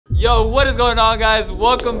Yo, what is going on, guys?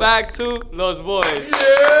 Welcome back to Los Boyz.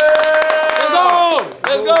 Yeah! Let's go!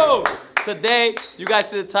 Let's go! Today, you guys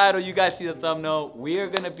see the title, you guys see the thumbnail. We are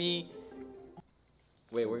gonna be...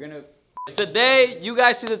 Wait, we're gonna... Today, you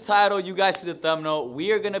guys see the title, you guys see the thumbnail.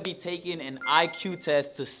 We are gonna be taking an IQ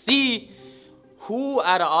test to see who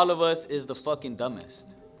out of all of us is the fucking dumbest.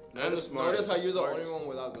 Notice how you're the only one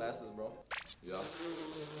without glasses, bro. Yeah.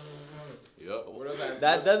 Yep.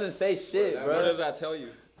 That doesn't say shit, bro. What does that tell you?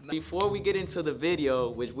 Before we get into the video,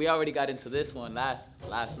 which we already got into this one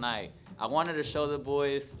last night, I wanted to show the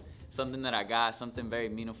boys something that I got, something very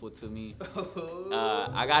meaningful to me.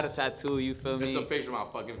 I got a tattoo, you feel me? It's a picture of my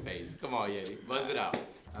fucking face. Come on, Yeti. Buzz it out.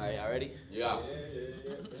 Alright, y'all ready? Yeah.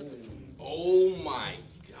 Oh my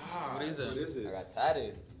god. What is it? I got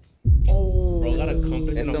tatted. Oh. Bro, got a compass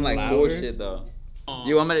It's and a some like flower. cool shit though.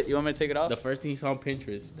 You want me to take it off? The first thing he saw on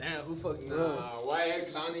Pinterest. Damn, who fucking knows? Why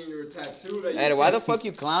Ed clowning your tattoo? That Ed, why the fuck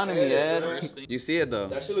you clowning me, Ed? First You see it though?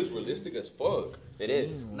 That shit looks realistic as fuck. It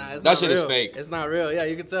is. Nah, it's That not shit real. is fake. It's not real. Yeah,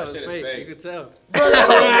 you can tell That it's shit is fake. fake. You can tell. You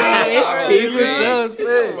You can tell it's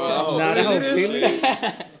fake. Bro. Nah, that whole feeling.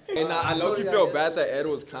 And I low-key feel bad that Ed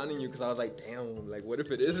was clowning you because I was like, damn, like what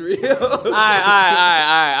if it is real? Alright.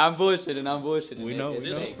 I'm bullshitting. We know, It's we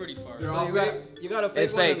know. fake. Pretty far. So you got a fake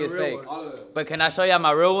It's one fake, and a it's real fake. one. But can I show y'all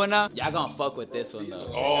my real one now? Y'all gonna fuck with this one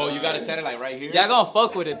though. Oh, you got it tatted like right here? Y'all gonna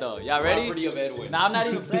fuck with it though. Y'all ready? Property of Edwin. Nah, I'm not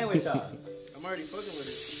even playing with y'all. I'm already fucking with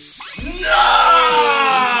it.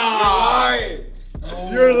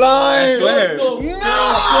 You're lying! I swear.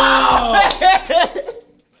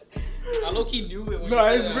 I low-key knew it when No,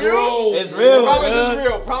 it's real. It's real, Promise bro. it's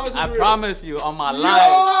real. Promise it's I real. promise you on my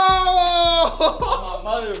life. Yo! My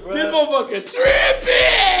mother, bro. This motherfucker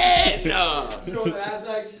tripping!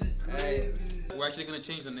 Hey, We're actually gonna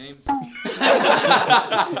change the name.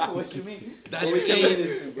 What you mean? That's What we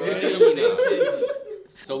insane.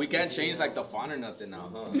 So we can't change like the font or nothing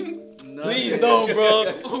now, huh? Please don't,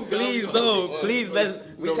 bro. Please don't. Please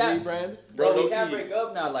we can't, rebrand? bro. We can't break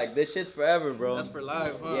up now. Like this shit's forever, bro. that's for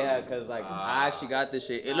life, huh? Yeah, cause like I actually got this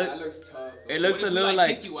shit. It That looks looks tough. it looks a What if we, little like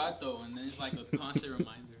like. kick you out though, and then it's like a constant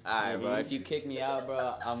reminder. Alright, bro. If you kick me out,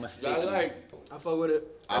 bro, I'm a That's like, I fuck with it.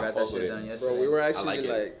 I got that fuck shit with done it. yesterday. Bro, we were I actually like like,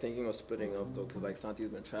 it. thinking of splitting up though, cause like Santi's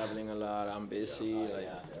been traveling a lot. I'm busy. like,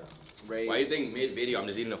 Reyy. why you think mid-video I'm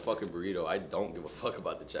just eating a fucking burrito? I don't give a fuck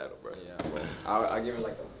about the channel, bro. Yeah, well, I'll give it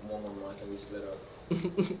like one more month and we split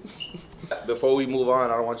up. Before we move on,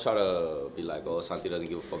 I don't want y'all to be like, oh, Santi doesn't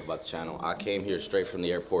give a fuck about the channel. I came here straight from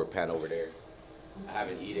the airport, pan over there. I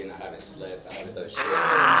haven't eaten, I haven't slept, I haven't done shit. You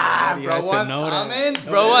had Bro to wants know that. comments.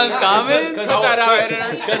 Bro wants comments.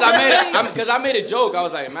 Cause I made a joke. I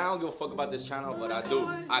was like, man, I don't give a fuck about this channel, but I do.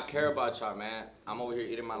 I care about y'all, man. I'm over here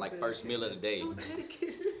eating my like first meal of the day.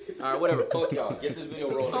 Alright, whatever. Fuck y'all. Get this video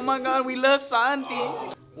rolling. Oh my God, we love Santi.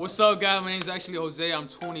 What's up, guys? My name's actually Jose. I'm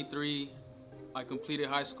 23. I completed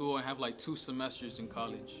high school and have like 2 semesters in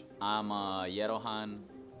college. I'm Gero. I'm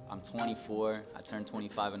 24. I turned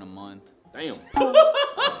 25 in a month. Damn.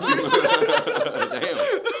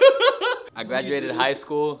 I graduated high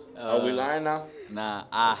school. Are we lying now? Nah,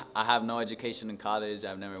 I have no education in college.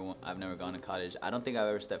 I've never gone to college. I don't think I've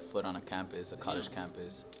ever stepped foot on a campus, a college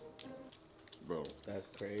campus. Bro. That's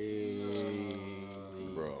crazy.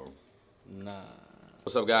 Bro. Nah.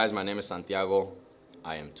 What's up, guys? My name is Santiago.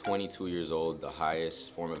 I am 22 years old. The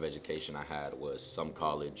highest form of education I had was some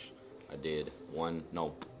college. I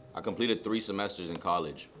completed 3 semesters in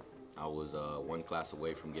college. I was 1 class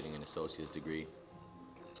away from getting an associate's degree.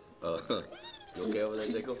 You okay over there,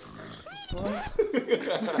 Jayco?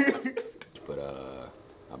 But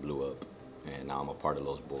I blew up, and now I'm a part of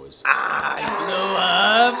Los Boyz. Blew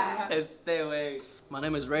up. Let's stay away. My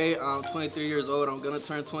name is Reyy. I'm 23 years old. I'm gonna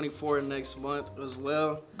turn 24 next month as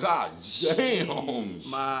well. God damn!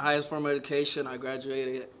 My highest form of education, I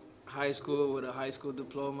graduated high school with a high school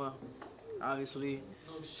diploma, obviously.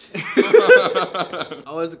 I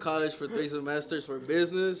was in college for 3 semesters for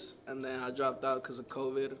business, and then I dropped out because of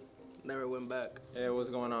COVID. Never went back. Hey,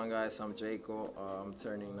 what's going on, guys? I'm Jayco. I'm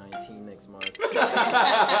turning 19 next month.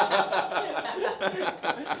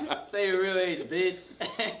 Say your real age, bitch.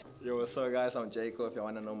 Yo, what's up, guys? I'm Jayco. If y'all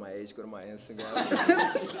want to know my age, go to my Instagram.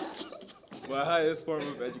 My highest form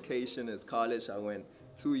of education is college. I went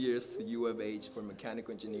 2 years to U of H for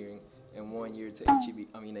mechanical engineering and 1 year to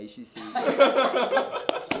HCC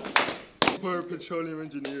for petroleum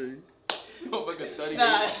engineering. Motherfucker study.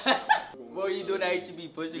 Nah. What were you doing at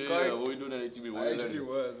HEB? Pushing carts? Yeah, what we doing at HEB? I actually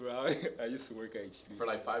was, bro. I used to work at HEB. For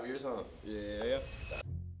like 5 years, huh? Yeah.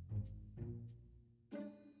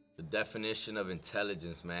 The definition of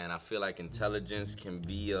intelligence, man. I feel like intelligence can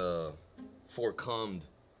be forecombed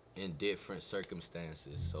in different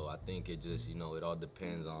circumstances. So I think it just, you know, it all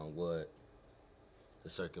depends on what the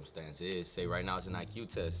circumstance is. Say right now it's an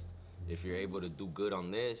IQ test. If you're able to do good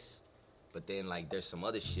on this, but then like there's some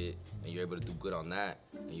other shit and you're able to do good on that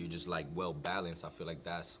and you're just like well balanced, I feel like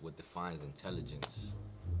that's what defines intelligence.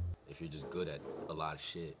 If you're just good at a lot of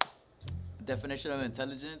shit. Definition of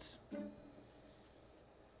intelligence?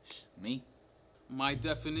 Me? My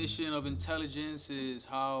definition of intelligence is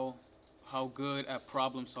how good at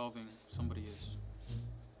problem solving somebody is.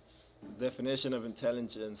 Definition of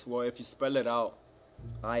intelligence. Well, if you spell it out,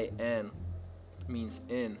 I-N means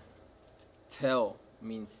in. Tell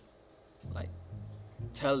means like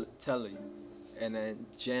tell you. And then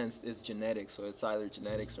gens is genetics, so it's either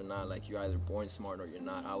genetics or not. Like you're either born smart or you're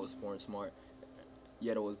not. I was born smart.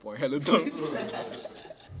 Gero was born hella dumb.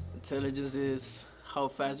 Intelligence is how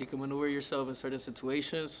fast you can maneuver yourself in certain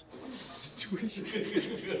situations.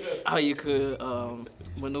 How you could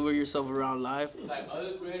maneuver yourself around life. Like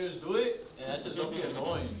other creators do it, and that's just gonna be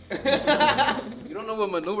annoying. You don't know what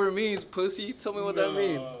maneuver means, pussy. Tell me what that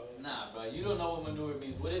means. Nah, bro, you don't know what maneuver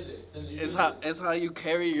means. What is it? Since you It's how you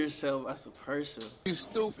carry yourself as a person. You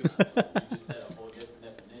stupid. You just said a whole different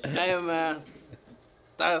definition. Hey man,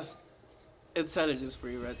 that's intelligence for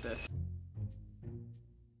you right there.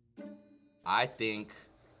 I think,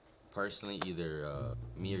 personally, either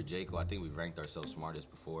me or Jayco, I think we've ranked ourselves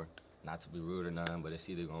smartest before. Not to be rude or nothing, but it's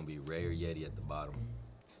either gonna be Reyy or Yeti at the bottom.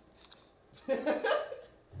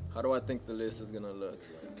 How do I think the list is gonna look?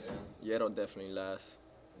 Gero definitely last.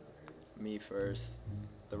 Me first.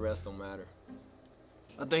 The rest don't matter.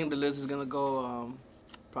 I think the list is gonna go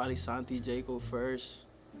probably Santi, Jayco first.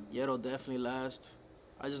 Gero definitely last.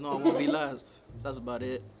 I just know I won't be last. That's about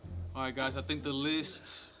it. All right, guys, I think the list,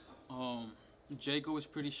 Jayco is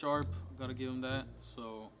pretty sharp. Gotta give him that.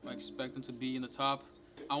 So I expect him to be in the top.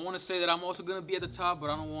 I want to say that I'm also gonna be at the top, but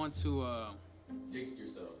I don't want to Jinx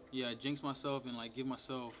yourself. yeah, jinx myself and like give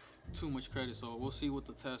myself too much credit. So we'll see what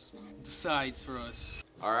the test decides for us.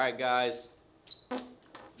 All right, guys.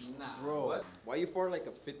 Bro, why you for like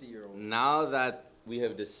a 50-year-old? Now that we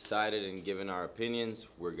have decided and given our opinions,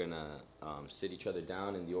 we're gonna sit each other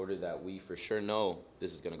down in the order that we for sure know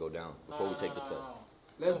this is gonna go down before we take the test.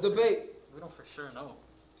 Let's debate. We don't for sure know.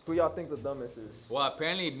 Who y'all think the dumbest is? Well,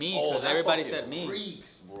 apparently me, because everybody said me.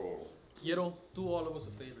 Freaks, bro. Gero, do all of us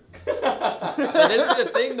a favor. But this is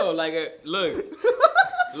the thing though, like, look,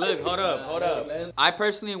 hold up. I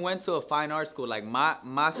personally went to a fine art school. Like my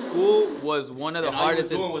school was one of the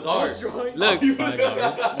hardest. was art. Look,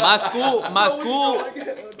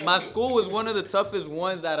 my school was one of the toughest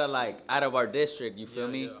ones out of our district. You feel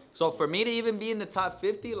me? yeah. So for me to even be in the top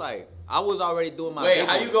 50, like I was already doing my. Wait, big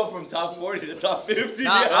how one. you go from top 40 to top 50?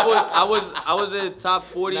 Nah, I was in the top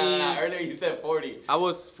 40. Nah, earlier you said 40. I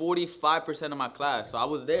was 45% of my class, so I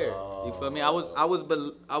was there. You feel me? I was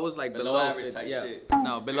like Below below average 50, type yeah. shit.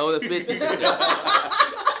 No, below the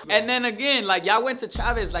 50%. And then again, like y'all went to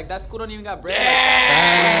Chavez, like that school don't even got bread.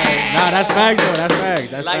 Nah, that's facts though. That's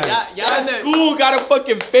facts. That's Like facts. y'all in the School got a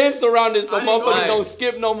fucking fence around it so I didn't go motherfuckers there. don't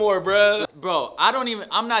skip no more, bruh. Bro,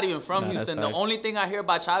 I'm not even from Nah, that's Houston. The facts. only thing I hear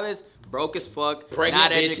about Chavez, broke as fuck, Pregnant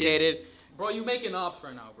not bitches. educated. Bro, you making ops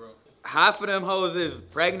right now, bro. Half of them hoes is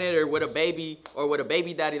pregnant or with a baby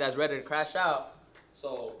daddy that's ready to crash out.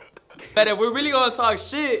 So, but if we're really gonna talk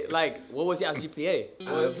shit, like, what was y'all's GPA?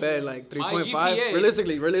 I bet like My 3.5. GPA.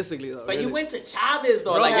 Realistically though. But you really. went to Chavez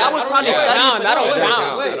though. Bro, Like y'all was I don't probably count. studying for That don't that.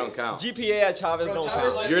 count. That don't count. GPA at Chavez don't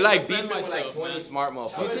count. You're like Defend beefing with like myself, 20 man. smart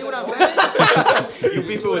motherfuckers. You see what I'm saying? You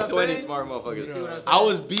beefing with I'm 20 saying? smart motherfuckers. see what I'm saying? I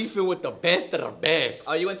was beefing with the best of the best.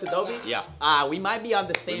 Oh, you went to Dobie? Yeah. We might be on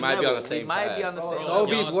the same might be level. on the same We might side. be on the same Oh, level.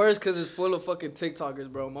 Dobie's worse because it's full of fucking TikTokers,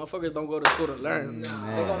 bro. Motherfuckers don't go to school to learn.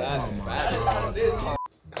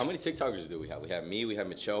 How many TikTokers do we have? We had me, we had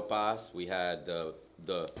Michelle Paz, we had the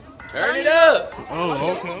Turn it up! Oh,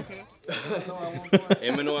 okay.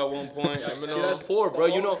 Eminem at one point. See, Eminem. that's 4, bro.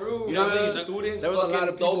 You know bro. how many students? There was a lot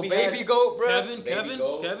of people. Dobie Baby had? goat, bro.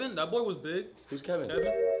 Kevin, that boy was big. Who's Kevin?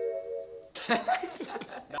 Kevin.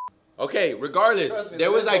 Okay, regardless, Trust me, there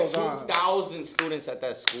the was list like goes on. 2,000 students at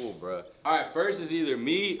that school, bro. All right, first is either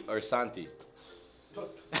me or Santi.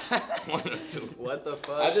 One or two. What the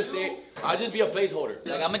fuck? I'll just be a placeholder.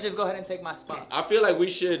 Like, I'm gonna just go ahead and take my spot. I feel like we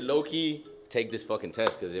should low-key take this fucking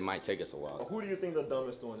test because it might take us a while. Who do you think the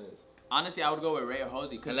dumbest one is? Honestly, I would go with Reyy or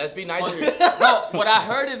Jose. And let's be nice. Bro, what I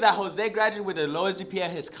heard is that Jose graduated with the lowest GPA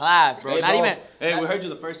in his class, bro. Hey, we heard you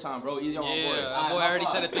the first time, bro. Easy on my boy. Yeah, that boy already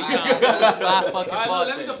said it 3 My times. fucking Alright, fault look,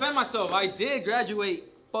 let me then. defend myself. I did graduate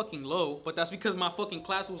fucking low, but that's because my fucking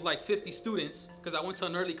class was like 50 students because I went to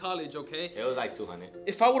an early college, okay? It was like 200.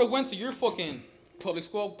 If I would have went to your fucking public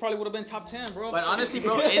school probably would have been top 10, bro. But honestly,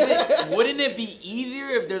 bro, wouldn't it be easier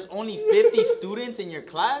if there's only 50 students in your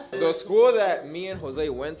class? The school that me and Jose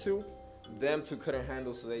went to, them two couldn't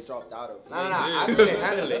handle, so they dropped out of it. Nah, I couldn't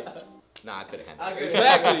handle it. Nah, I couldn't handle it.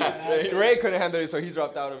 Exactly. Rey couldn't handle it, so he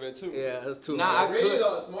dropped out of it too. Yeah, that's too Nah, hard. I could. Really,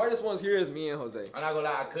 the smartest ones here is me and Jose. I'm not gonna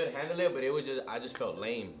lie, I could handle it, but it was just, I just felt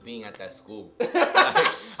lame being at that school. Like,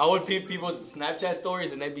 I would see people's Snapchat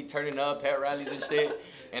stories and they'd be turning up, pet rallies and shit,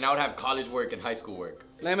 and I would have college work and high school work.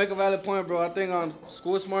 Let me make a valid point, bro. I think on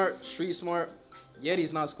school smart, street smart.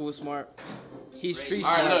 Yeti's not school smart. He's street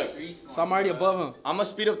smart. Alright, look. So I'm already above him. I'm gonna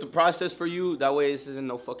speed up the process for you. That way this isn't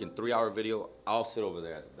no fucking 3-hour video. I'll sit over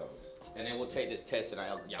there at the dumbest. And then we'll take this test and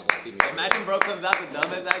y'all gonna see me. Imagine bro comes out the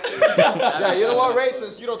dumbest actually. Yeah, you know what, Rey?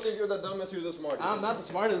 Since you don't think you're the dumbest, you're the smartest. I'm not the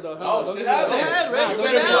smartest though. Oh, Don't sit give me down that. then. Ray, Nah, sit don't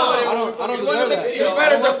give me down. that. I don't You wanna deserve make that. it- You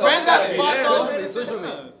better defend that spot Yeah, though. Switch with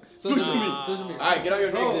me. Switch with me. Switch with me. Alright, get on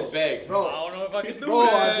your knees and beg. Bro, I don't know if I can do bro, on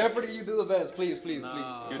that. Jeopardy, you do the best. Please, please,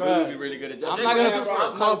 Nah. please. You do be really good at I'm judging. not gonna do Bro,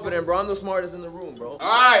 I'm confident, bro. I'm the smartest in the room, bro.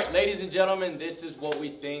 Alright, ladies and gentlemen, this is what we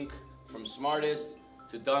think from smartest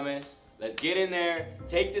to dumbest. Let's get in there,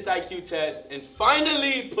 take this IQ test, and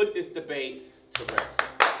finally put this debate to rest.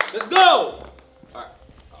 Let's go!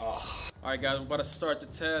 All right, guys, we're about to start the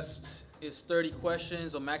test. It's 30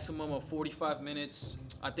 questions, a maximum of 45 minutes.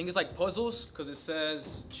 I think it's like puzzles, because it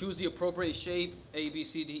says choose the appropriate shape, A, B,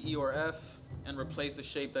 C, D, E, or F, and replace the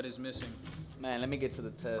shape that is missing. Man, let me get to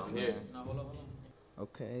the test. I'm here. Now, hold on.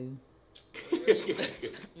 Okay.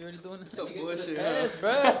 You already doing this? So Let me get to the bullshit, test. Yes,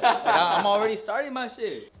 bro. I'm already starting my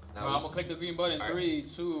shit. All right, I'm gonna click the green button. All right. 3,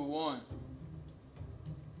 2, 1.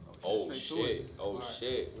 Oh Straight to shit, it. oh Alright.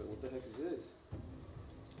 shit. What the heck is this?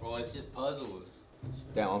 Bro, it's just puzzles.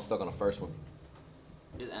 Damn, I'm stuck on the first one.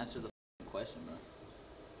 Just answer the question, bro.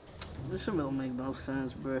 This shit don't make no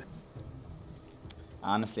sense, bro.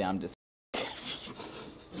 Honestly, I'm just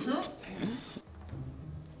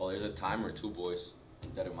Oh, there's a timer too, boys.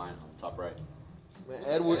 Keep that in mind on the top right. Man,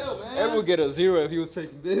 Ed would get a 0 if he was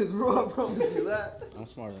taking this, bro. I promise you that. I'm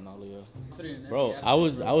smarter than all of y'all. Confident in Bro, every I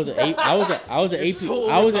was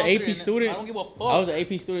an AP student. I don't give a fuck. I was an AP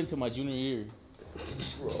student until my junior year.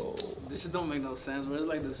 Bro. This shit don't make no sense, bro. It's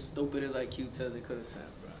like the stupidest IQ test they could have sent,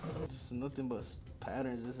 bro. It's nothing but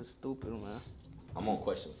patterns. This is stupid, man. I'm on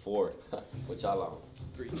question 4. What y'all on?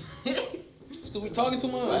 3. So we talking too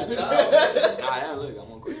much. Nah, yeah, look,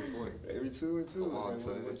 I'm on question 4. Maybe 2 and 2. Come on, Man,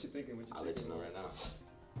 son. what you thinking? What you I'll let you thinking? know right now.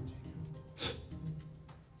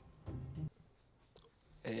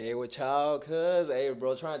 Hey, watch out, cuz. Hey,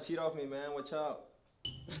 bro, trying to cheat off me, man. Watch out.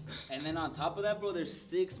 And then on top of that, bro, there's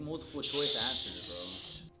 6 multiple choice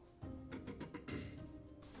answers,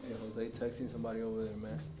 Hey, Jose texting somebody over there,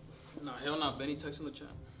 man. Nah, hell nah. Benny texting the chat.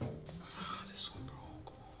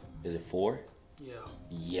 Is it 4? Yeah.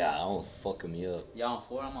 Yeah, I don't fucking me up. bro. Y'all on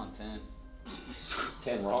 4, I'm on 10.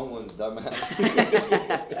 10 wrong ones, dumbass.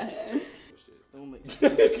 Don't make sense.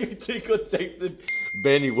 Jayco texted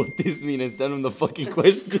Benny what this mean and send him the fucking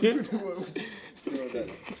question.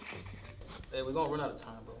 Hey, we're gonna run out of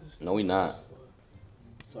time, bro. No, we not.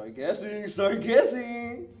 Start guessing. Start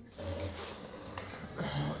guessing.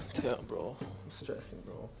 Damn, bro. I'm stressing,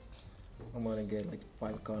 bro. I'm gonna get like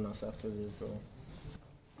 5 corners after this, bro.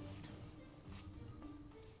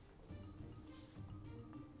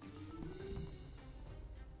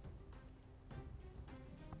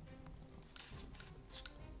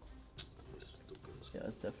 Yeah,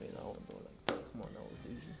 that's definitely not one, bro. Like, come on, that was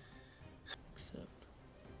easy. Except,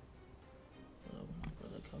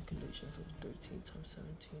 the calculations of 13 times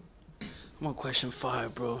 17. I'm on question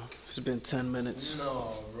 5, bro. It's been 10 minutes.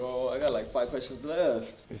 No, bro. I got like 5 questions left.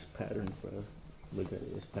 It's patterns, bro. Look at it.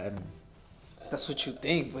 It's patterns. That's what you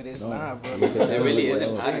think, but it's No. not, bro. Look at There really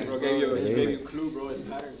isn't Bro, patterns. gave you Yeah. a clue, bro. It's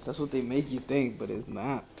patterns. That's what they make you think, but it's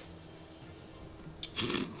not.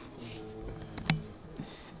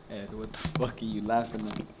 Ed, what the fuck are you laughing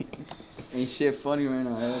at? Ain't shit funny right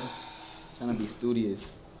now, Ed. Trying to be studious.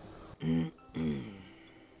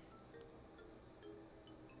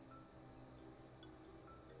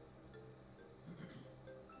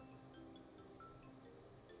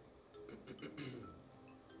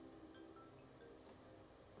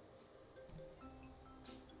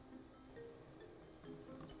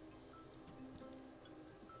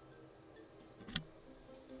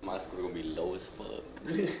 My score gonna be low as fuck.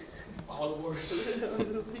 All the words.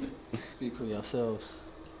 Speak for yourselves.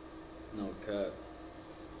 No cap.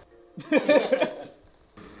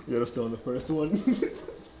 You're still on the first one.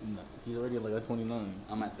 No, he's already like at 29.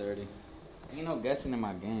 I'm at 30. Ain't no guessing in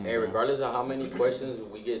my game. Hey, bro. regardless of how many questions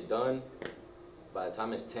we get done, by the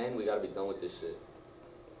time it's 10, we gotta be done with this shit.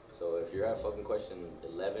 So if you're at fucking question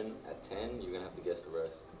 11 at 10, you're gonna have to guess the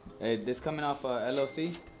rest. Hey, this coming off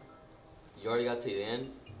LLC? You already got to the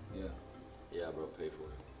end? Yeah. Yeah, bro, pay for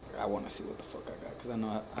it. I want to see what the fuck I got, because I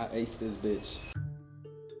know I aced this bitch.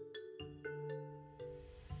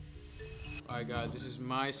 Alright guys, this is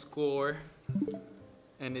my score.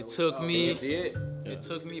 And it took me See it? it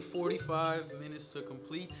took me 45 minutes to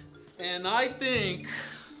complete. And I think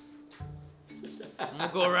I'm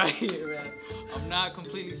gonna go right here, man. I'm not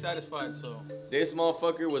completely satisfied, so This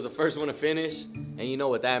motherfucker was the first one to finish, and you know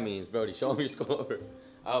what that means, Brody. Show him your score.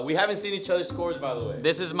 We haven't seen each other's scores, by the way.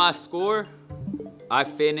 This is my score. I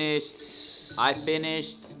finished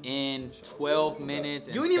in 12 minutes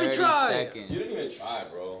and You didn't even 30 try. seconds. You didn't even try,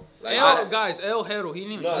 bro. guys, El Hero, he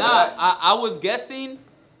didn't even No, try. Nah, I was guessing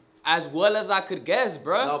as well as I could guess,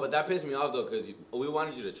 bro. No, but that pissed me off though, cause we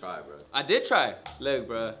wanted you to try, bro. I did try. Look,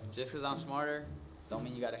 bro, just because I'm smarter, don't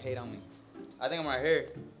mean you gotta hate on me. I think I'm right here.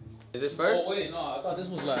 Is this first? Oh wait, no, I thought this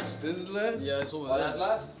was last. This is last? Yeah, this was Oh, that's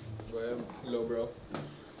last? Go ahead, little bro.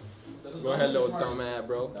 Go ahead, little dumbass,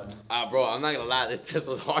 bro. Bro, I'm not gonna lie, this test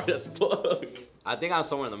was hard as fuck. I think I'm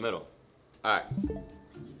somewhere in the middle. All right,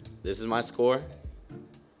 this is my score,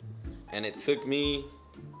 and it took me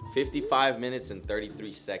 55 minutes and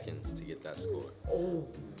 33 seconds to get that score. Oh,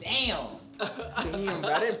 damn. Damn,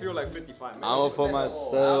 I didn't feel like 55 minutes. I'm gonna put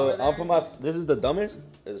myself. I'll put my. This is the dumbest.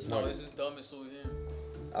 Or the No, smartest? this is dumbest over here.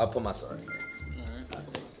 I'll put myself.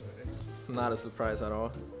 Not a surprise at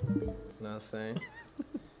all. You know what I'm saying?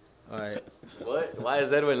 All right. What? Why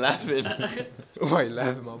is Edwin laughing? Why you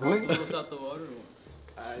laughing, my boy? Close out the water.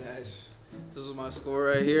 Alright, guys. This is my score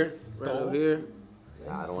right here. Right up here.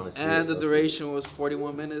 Nah, I don't want to see And it. the duration was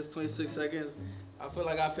 41 minutes, 26 seconds. I feel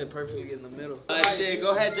like I fit perfectly in the middle. Alright, shit,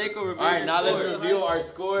 go ahead, Jayco, reveal All right, your now let's score. reveal our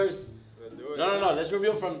scores. No. Let's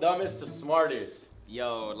reveal from dumbest to smartest.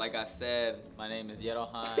 Yo, like I said, my name is Gero,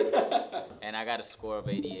 and I got a score of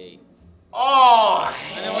 88. Oh,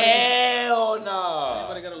 hell no.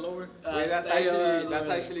 Anybody got a lower? Wait, that's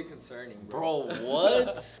actually concerning, bro. Bro,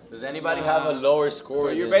 what? Does anybody have a lower score? So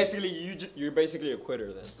you're than- basically a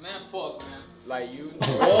quitter then. Man, fuck, man. Like you.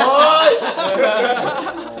 What?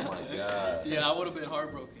 Oh my god. Yeah, I would have been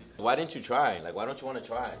heartbroken. Why didn't you try? Like, why don't you want to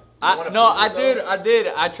try? I did.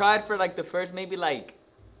 I tried for like the first maybe like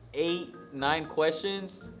 8, 9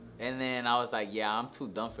 questions. And then I was like, yeah, I'm too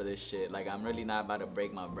dumb for this shit. Like, I'm really not about to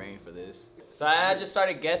break my brain for this. So I just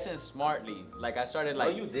started guessing smartly. Like, I started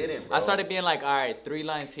like... No, you didn't, bro. I started being like, all right, 3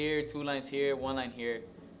 lines here, 2 lines here, 1 line here.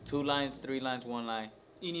 2 lines, 3 lines, 1 line.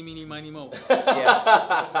 Eeny, meeny, miny, mo.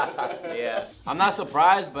 Yeah. Yeah. I'm not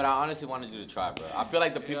surprised, but I honestly wanted you to try, bro. I feel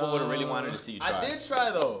like the people would have really wanted to see you try. I did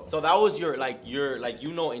try, though. So that was your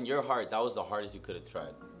you know, in your heart, that was the hardest you could have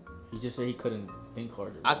tried. He just said he couldn't think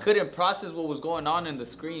harder. I couldn't process what was going on in the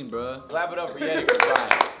screen, bro. Clap it up for Yeti for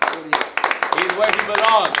trying. He's where he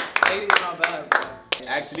belongs. 80 is not bad, bro.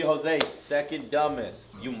 Actually, Jose, second dumbest.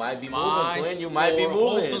 You might be moving, My twin. You might be score,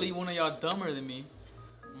 moving. Hopefully one of y'all dumber than me.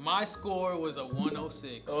 My score was a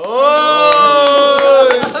 106. Oh,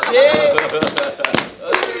 shit.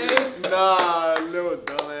 Okay. Nah, little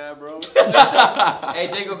dumbass, bro. Hey,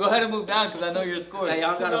 Jayco, go ahead and move down because I know your score. Hey,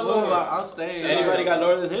 y'all gotta move. I'm staying. Anybody got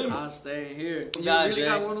lower than him? I'm staying here. You Nah, really Jay.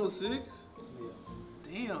 got 106?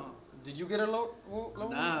 Damn. Did you get a low?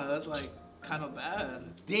 Nah, that's like kind of bad.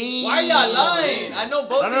 Damn. Why y'all lying? I know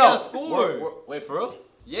both of y'all score. Wait, for real?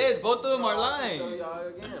 Yes, both of them are Show lying. y'all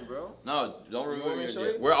again, bro. No, don't want remove me to yours show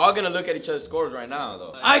yet. you? We're all gonna look at each other's scores right now,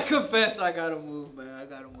 though. I confess I gotta move, man. I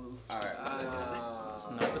gotta move. All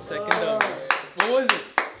right. Not the second dumb. What was it?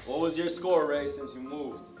 What was your score, Ray, since you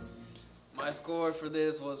moved? My score for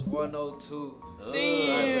this was 102.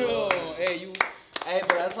 Damn. Hey, you. Hey,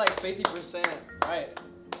 but that's like 50%, right?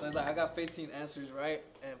 So it's like I got 15 answers right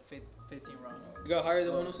and 15 wrong. You got higher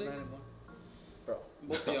than So, 106? 91. Bro.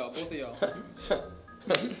 Both of y'all.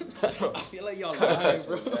 I feel like y'all lying,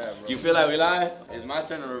 bro. You feel like we lying? It's my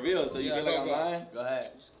turn to reveal, so you Yeah, feel like go, I'm go. lying? Go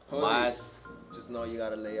ahead. My, Just know you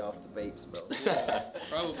gotta lay off the vapes, bro.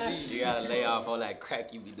 Probably. you gotta lay off all that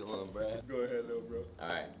crack you be doing, bruh. Go ahead, little bro. All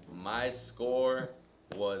right, my score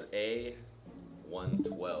was a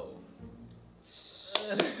 112.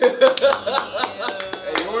 Hey,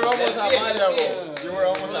 you were almost at my level. You were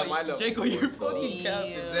almost at my level. Jayco, you're fucking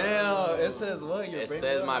capping. Damn, it says what? Your It brain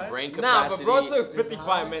says level, my right? brain Nah, capacity. but bro took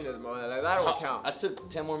 55 minutes, bro. Like, that don't I count. took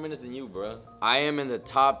 10 more minutes than you, bruh. I am in the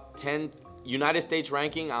top 10 United States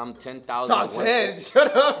ranking. I'm 10,000. Top 10?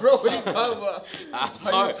 Shut up, bro. What are you talking about? I'm How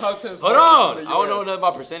sorry. you top 10 Hold sports on. in I the don't know US? nothing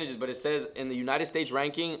about percentages, but it says in the United States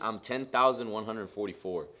ranking, I'm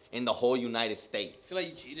 10,144 in the whole United States. I feel like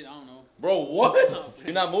you cheated. I don't know. Bro, what?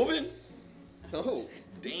 You're not moving? No.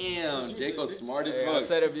 Damn, Jayco's smart as Hey, I fuck.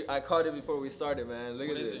 said it. I called it before we started, man. Look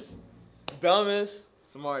What at is this. Dumbest,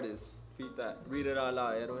 smartest. Repeat that. Read it out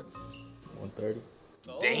loud, Edwin. 130.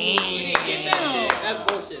 Damn.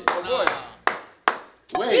 That's bullshit.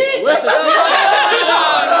 Wait.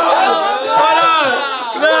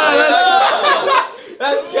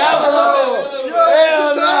 That's camera.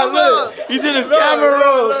 Hell no, look. He's in his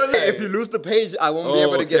camera. If you lose the page, I won't be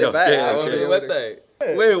able to get it back. I won't be able to. Website.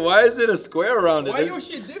 Wait, why is it a square around it? Why your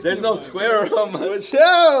shit different? There's no square around my shit.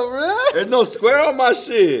 Chill, bro. There's no square on my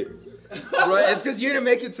shit. Bro, it's because you didn't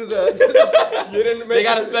make it to the. You didn't make They it.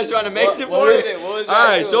 got a special animation What for was it. it? All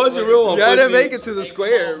right, show us your real one. You didn't pussy. make it to the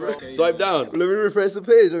square, bro. Swipe down. Let me refresh the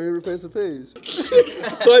page. Swipe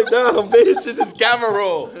down, bitch. This is camera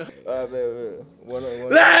roll. Alright, man.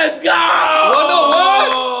 101. Let's go!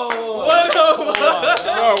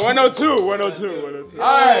 102. 102.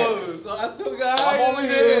 Alright. So I still got I'm over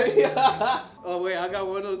here. Oh wait, I got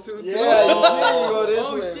 102 too. Yeah, you go this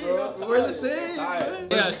Oh, way, shit, bro. We're the same.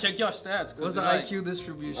 Yeah, check your stats. What's the IQ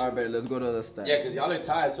distribution? Alright, man, let's go to the stats. Yeah, because y'all are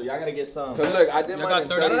tired, so y'all gotta get some. Cause look, I did Y'all mine in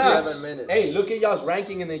got 36. 37 minutes. Hey, look at y'all's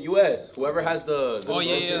ranking in the US. Whoever has the Oh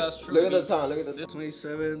yeah, that's true. Look at the time. Look at the time.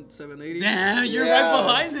 27, 780. Damn, you're Yeah. right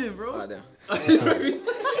behind him, bro. Oh, damn.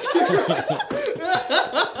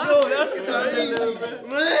 Yo, that's crazy, bro.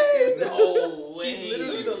 No way. He's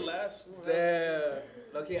literally the last one. Damn.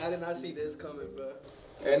 Lucky I did not see this coming, bro.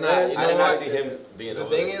 And I you did know not what? see him being The over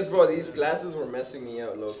thing there. is, bro, these glasses were messing me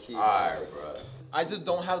up, low key. Alright, bro. I just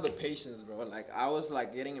don't have the patience, bro. Like I was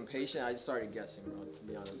like getting impatient. I just started guessing, bro. To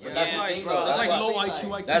be honest. But Yeah, that's like, Bro, that's like low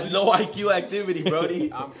IQ activity. That's low IQ activity,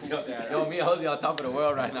 Brody. I'm cool with that. Yo, me and Jose on top of the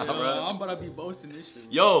world right now, Yo, bro. I'm about to be boasting this shit.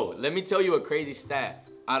 Yo, let me tell you a crazy stat.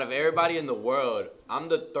 Out of everybody in the world, I'm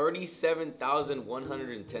the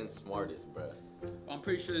 37,110 smartest, bro. I'm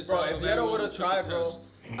pretty sure this. Bro, if Gero would've tried, bro.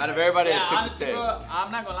 Out of everybody Yeah, that took honestly, the bro, test. I'm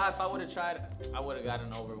not gonna lie. If I would have tried, I would have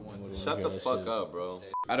gotten over one. Shut the fuck up, bro.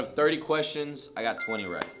 Out of 30 questions, I got 20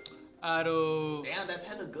 right. Out of Damn, that's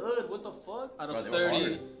hella good. What the fuck? out Bro, of they were 30,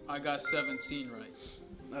 hard. I got 17 right.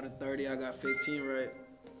 Out of 30, I got 15 right.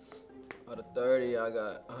 Out of 30, I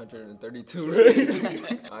got 132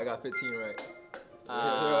 right. I got 15 right.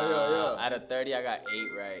 Out of 30, I got 8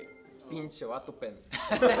 right. Pinche vato pen.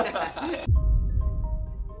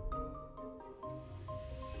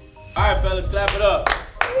 Alright, fellas, clap it up.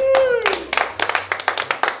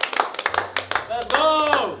 Let's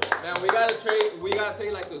go. Man, we gotta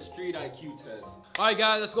take like a street IQ test. All right,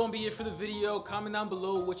 guys, that's gonna be it for the video. Comment down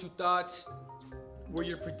below what you thought. Were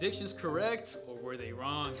your predictions correct or were they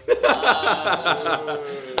wrong? A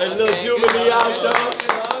little Jubilee outro.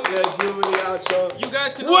 Yeah, Jubilee outro. You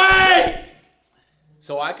guys can Wait!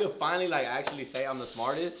 So I could finally like actually say I'm the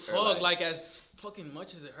smartest? Or, fuck like as fucking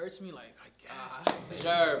much as it hurts me, like I guess.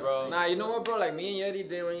 Sure, bro. Nah, you know what, bro? Like me and Yeti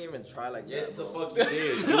didn't even try like Yes, that. the bro. fuck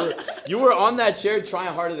you did. You were on that chair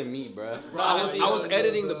trying harder than me, bro. Bro, I was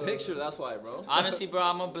editing the picture. That's why, bro. Honestly, bro,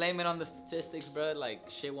 I'm gonna blame it on the statistics, bro. Like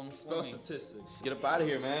shit won't Spell spell me. statistics. Get up out of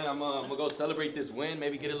here, man. I'm gonna go celebrate this win.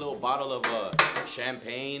 Maybe get a little bottle of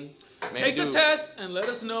champagne. Maybe Take the do- test and let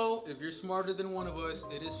us know if you're smarter than one of us.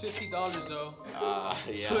 It is $50 though. Yeah.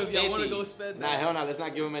 So if y'all want to 50. go spend Nah, that. hell no. Let's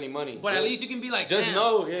not give him any money. But at least you can be like, just damn,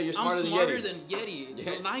 know, yeah, you're smarter I'm than smarter Yeti. than Yeti.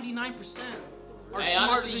 Yeah. 99% are Hey,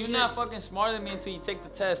 smarter honestly, than you're Yeti. not fucking smarter than me until you take the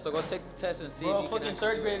test. So go take the test and see Bro, if you can fucking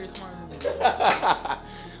actually- third graders smarter than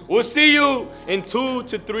me. We'll see you in 2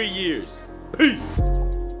 to 3 years. Peace.